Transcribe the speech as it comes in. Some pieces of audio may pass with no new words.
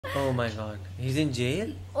Oh my god. He's in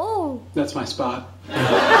jail? Oh. That's my spot. He's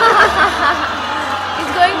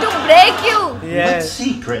going to break you. Yes. What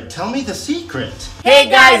secret? Tell me the secret. Hey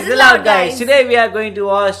guys, the Loud Guys. Today we are going to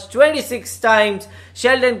watch 26 times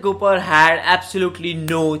Sheldon Cooper had absolutely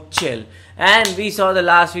no chill. And we saw the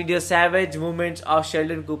last video, savage moments of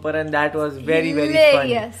Sheldon Cooper, and that was very fun.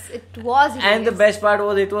 Yes, it was. And the best part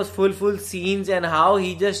was it was full scenes and how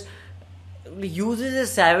he just uses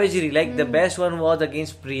his savagery. Like the best one was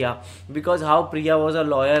against Priya, because how Priya was a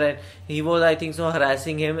lawyer and he was, I think so,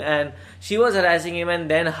 harassing him, and she was harassing him, and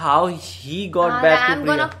then how he got back to I'm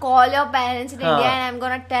Priya. gonna call your parents in India and I'm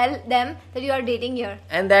gonna tell them that you are dating here.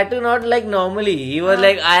 And that too not like normally. He was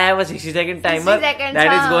like, I have a 60-second timer 60 seconds,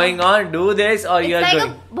 that is going on. Do this or you are It's like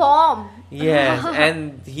going. a bomb. Yes,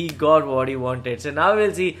 and he got what he wanted. So now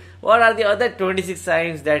we'll see what are the other 26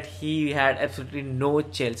 times that he had absolutely no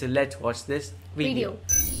chill. So let's watch this video.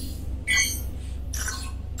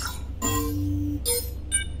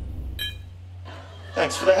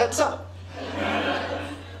 Thanks for the heads up.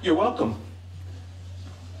 You're welcome.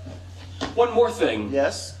 One more thing.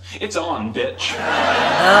 Yes? It's on, bitch.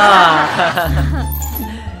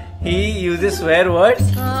 He uses swear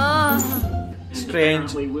words.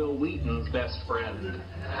 Strange. Apparently Will Wheaton's best friend.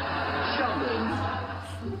 Sheldon.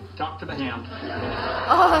 Talk to the hand.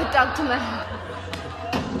 Oh, talk to my.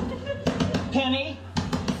 Penny?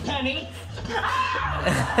 Penny?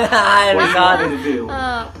 I What do forgot you want me to do?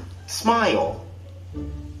 Smile.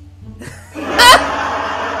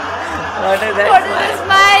 What is that? What is the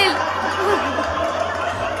smile?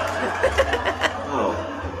 Oh,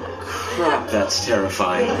 crap, that's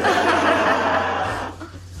terrifying.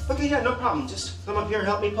 Okay, yeah, no problem. Just come up here and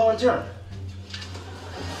help me pull and turn.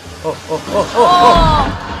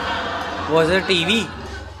 Was it TV?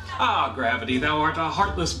 Ah, Gravity, thou art a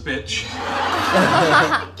heartless bitch.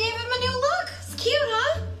 Gave him a new look. It's cute,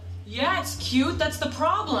 huh? Yeah, it's cute. That's the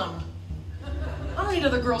problem. I don't need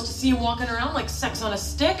other girls to see him walking around like sex on a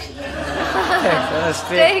stick.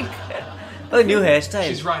 Stick. Oh, new hairstyle.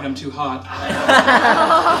 She's right, I'm too hot.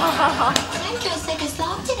 I'm dressed like a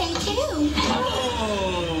slob today, too.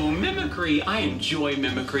 Oh, mimicry. I enjoy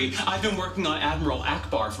mimicry. I've been working on Admiral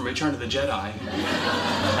Akbar from Return of the Jedi.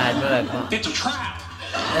 It's a trap!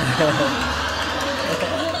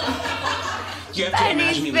 You have to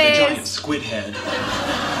imagine me with a giant squid head.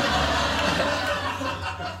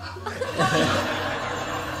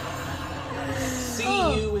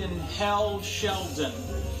 See you in hell, Sheldon.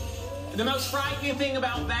 The most frightening thing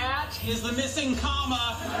about that is the missing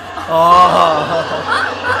comma.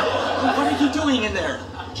 What are you doing in there?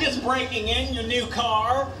 Just breaking in your new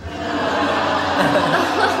car.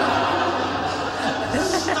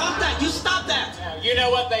 Stop that! You stop that! You know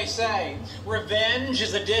what they say. Revenge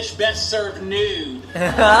is a dish best served nude.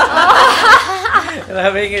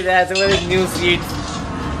 Rubbing his ass over his new seats.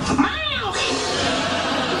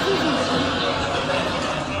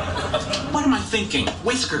 What am I thinking?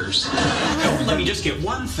 Whiskers. Let me just get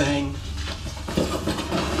one thing.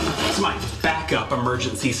 It's my backup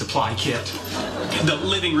emergency supply kit. The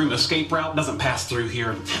living room escape route doesn't pass through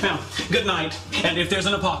here. Now, good night. And if there's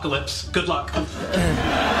an apocalypse, good luck.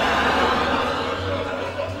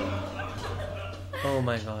 Oh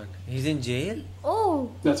my god. He's in jail? Oh.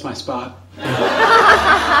 That's my spot. He's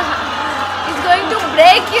going to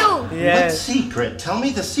break you. Yes. What secret? Tell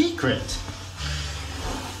me the secret.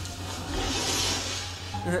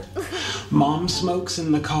 Mom smokes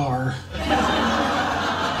in the car.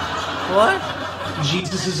 What?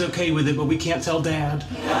 Jesus is okay with it, but we can't tell Dad.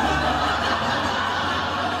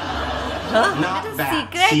 Not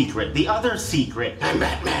that secret. The other secret. I'm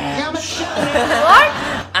Batman. Yeah, but shut What?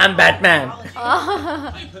 I'm Batman.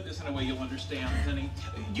 Let me put this in a way you'll understand, Penny.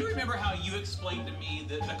 Do you remember how you explained to me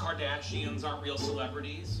that the Kardashians aren't real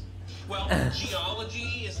celebrities? Well,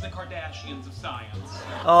 geology is the Kardashians of science.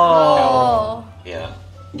 Oh. Yeah.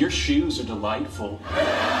 Your shoes are delightful.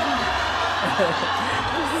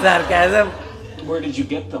 Sarcasm. Where did you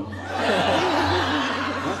get them?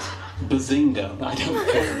 What? Bazinga. I don't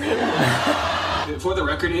care. For the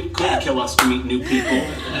record, it could kill us to meet new people.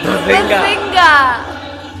 Bazinga.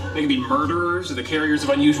 They could be murderers or the carriers of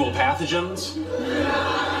unusual pathogens.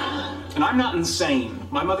 And I'm not insane.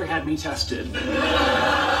 My mother had me tested.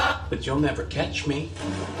 But you'll never catch me.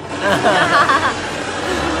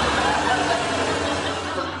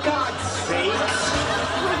 For God's sakes.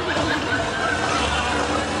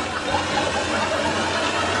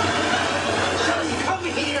 Come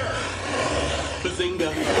here. Bazinga.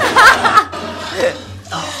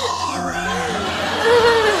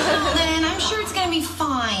 Then I'm sure it's gonna be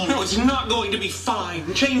fine. No, it's not going to be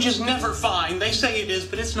fine. Change is never fine. They say it is,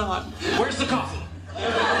 but it's not. Where's the coffee?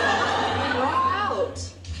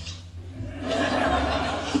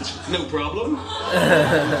 No problem.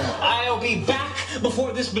 I'll be back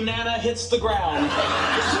before this banana hits the ground.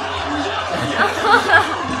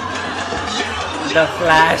 The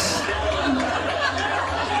Flash.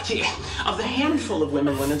 See, of the handful of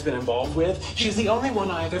women Lennon's been involved with, she's the only one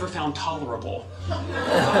I've ever found tolerable.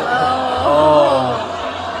 Oh.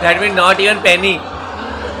 That means not even Penny.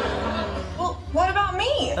 Well, what about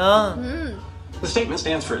me? The statement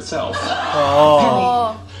stands for itself.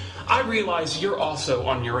 Oh. I realize you're also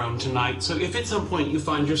on your own tonight, so if at some point you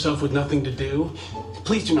find yourself with nothing to do,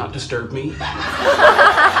 please do not disturb me.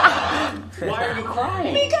 Why are you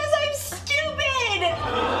crying? Because I'm stupid!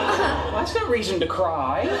 Well, that's no reason to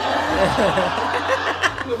cry.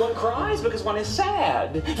 One cries because one is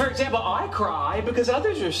sad. For example, I cry because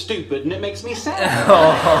others are stupid and it makes me sad.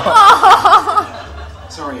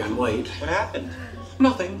 Sorry I'm late. What happened?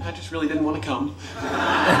 Nothing. I just really didn't want to come.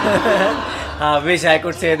 I wish I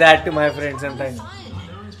could say that to my friends sometimes.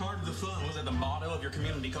 Part of the fun. Was that the motto of your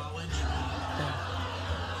community college?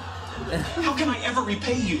 How can I ever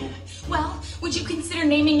repay you? Well, would you consider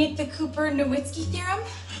naming it the Cooper-Nowitzki theorem?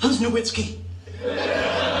 Who's Nowitzki?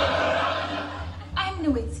 I'm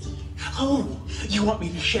Nowitzki. Oh, you want me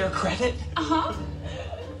to share credit? Uh-huh.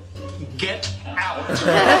 Get out.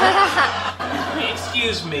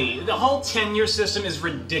 Excuse me. The whole tenure system is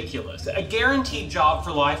ridiculous. A guaranteed job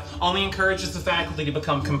for life only encourages the faculty to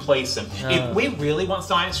become complacent. If we really want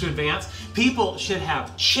science to advance, people should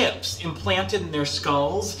have chips implanted in their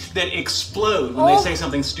skulls that explode when they say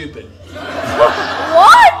something stupid.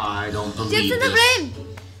 What? I don't believe Chips in the this. brain.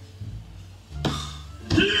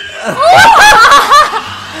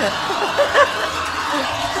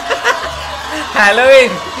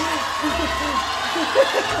 Halloween.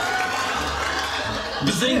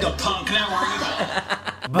 Bazinga, punk, now are you?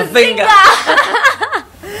 Bazinga.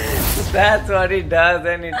 That's what it does,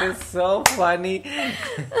 and it is so funny.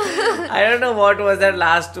 I don't know what was that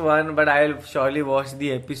last one, but I'll surely watch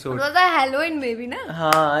the episode. It was a Halloween maybe, na?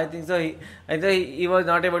 I think so. I think he was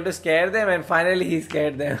not able to scare them, and finally he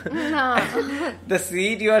scared them. The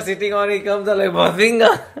seat you are sitting on, he comes out like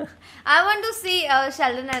Bazinga. I want to see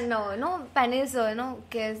Sheldon and Penny's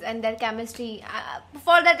kiss and their chemistry.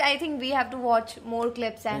 For that, I think we have to watch more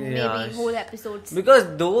clips and maybe whole episodes.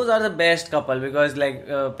 Because those are the best couple. Because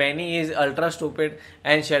Penny is ultra stupid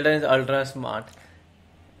and Sheldon is ultra smart.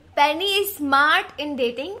 Penny is smart in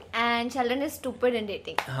dating and Sheldon is stupid in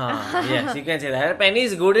dating. Yes, you can say that. Penny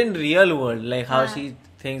is good in real world, like how she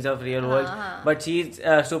thinks of real world, but she's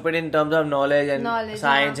stupid in terms of knowledge and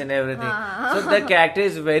science and everything. So the character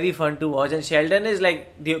is very fun to watch, and Sheldon is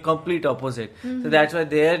like the complete opposite. So that's why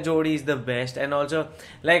their jodi is the best. And also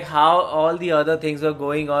like how all the other things are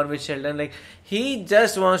going on with Sheldon, like he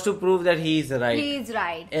just wants to prove that he is right. He is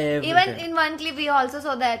right. Every Even time. in one clip we also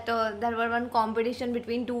saw that there were one competition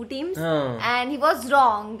between two teams and he was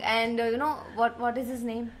wrong, and what is his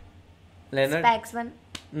name? Leonard? Spax one.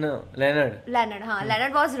 No, Leonard.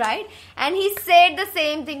 Leonard was right, and he said the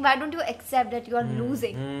same thing. Why don't you accept that you are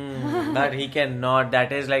losing? But he cannot.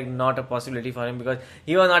 That is like not a possibility for him, because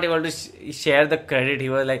he was not able to share the credit. He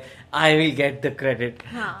was like, I will get the credit.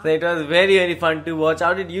 So it was very, very fun to watch.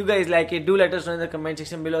 How did you guys like it? Do let us know in the comment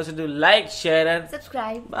section below. So do like, share and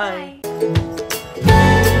Subscribe. Bye. Bye.